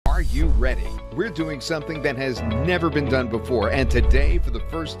Are you ready? We're doing something that has never been done before, and today, for the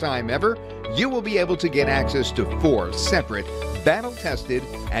first time ever, you will be able to get access to 4 separate, battle-tested,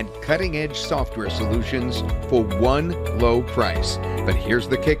 and cutting-edge software solutions for one low price. But here's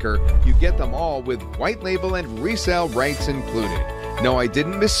the kicker, you get them all with white label and resale rights included. No, I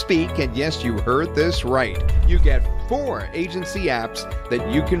didn't misspeak, and yes, you heard this right. You get 4 agency apps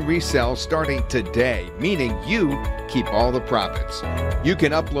that you can resell starting today, meaning you keep all the profits. You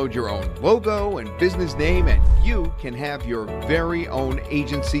can upload your own logo and business name, and you can have your very own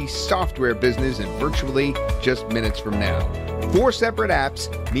agency software business in virtually just minutes from now. 4 separate apps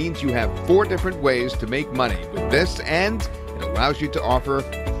means you have 4 different ways to make money with this, and it allows you to offer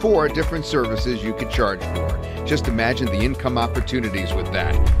 4 different services you could charge for. Just imagine the income opportunities with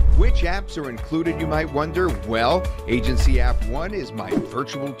that. Which apps are included, you might wonder? Well, Agency App 1 is my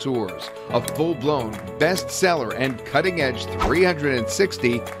virtual tours, a full-blown bestseller and cutting-edge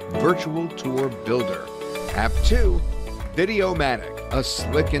 360 virtual tour builder. App 2, Videomatic, a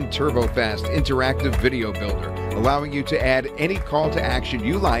slick and turbo-fast interactive video builder, allowing you to add any call to action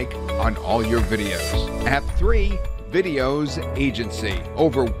you like on all your videos. App 3, Videos Agency.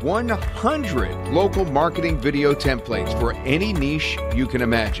 Over 100 local marketing video templates for any niche you can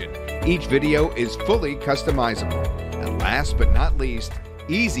imagine. Each video is fully customizable. And last but not least,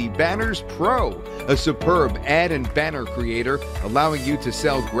 Easy Banners Pro, a superb ad and banner creator allowing you to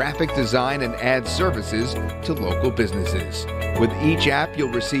sell graphic design and ad services to local businesses. With each app,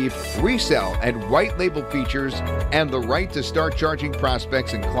 you'll receive resell and white label features and the right to start charging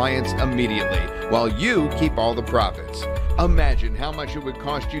prospects and clients immediately, while you keep all the profits. Imagine how much it would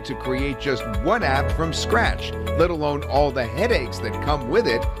cost you to create just one app from scratch, let alone all the headaches that come with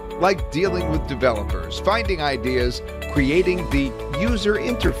it, like dealing with developers, finding ideas, creating the user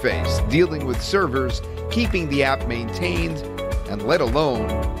interface, dealing with servers, keeping the app maintained, and let alone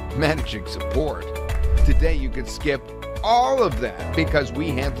managing support. Today you can skip all of that because we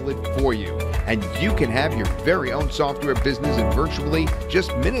handle it for you, and you can have your very own software business in virtually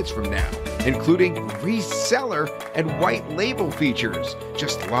just minutes from now, including reseller and white label features.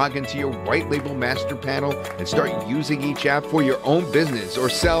 Just log into your white label master panel and start using each app for your own business or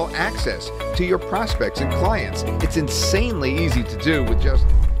sell access to your prospects and clients. It's insanely easy to do with just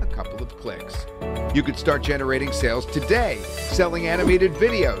a couple of clicks. You could start generating sales today, selling animated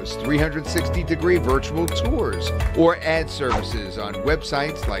videos, 360-degree virtual tours, or ad services on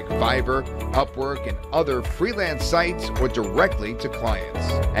websites like Fiverr, Upwork, and other freelance sites, or directly to clients.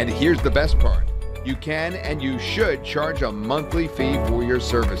 And here's the best part. You can and you should charge a monthly fee for your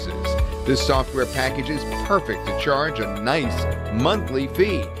services. This software package is perfect to charge a nice monthly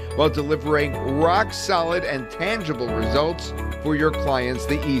fee while delivering rock-solid and tangible results for your clients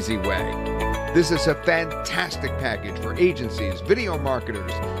the easy way. This is a fantastic package for agencies, video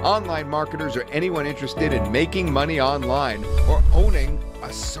marketers, online marketers, or anyone interested in making money online or owning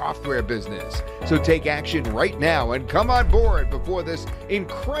a software business. So take action right now and come on board before this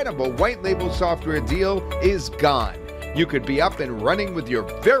incredible white label software deal is gone. You could be up and running with your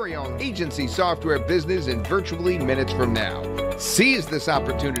very own agency software business in virtually minutes from now. Seize this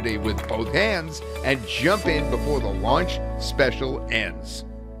opportunity with both hands and jump in before the launch special ends.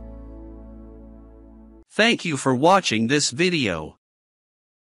 Thank you for watching this video.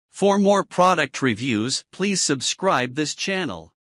 For more product reviews, please subscribe this channel.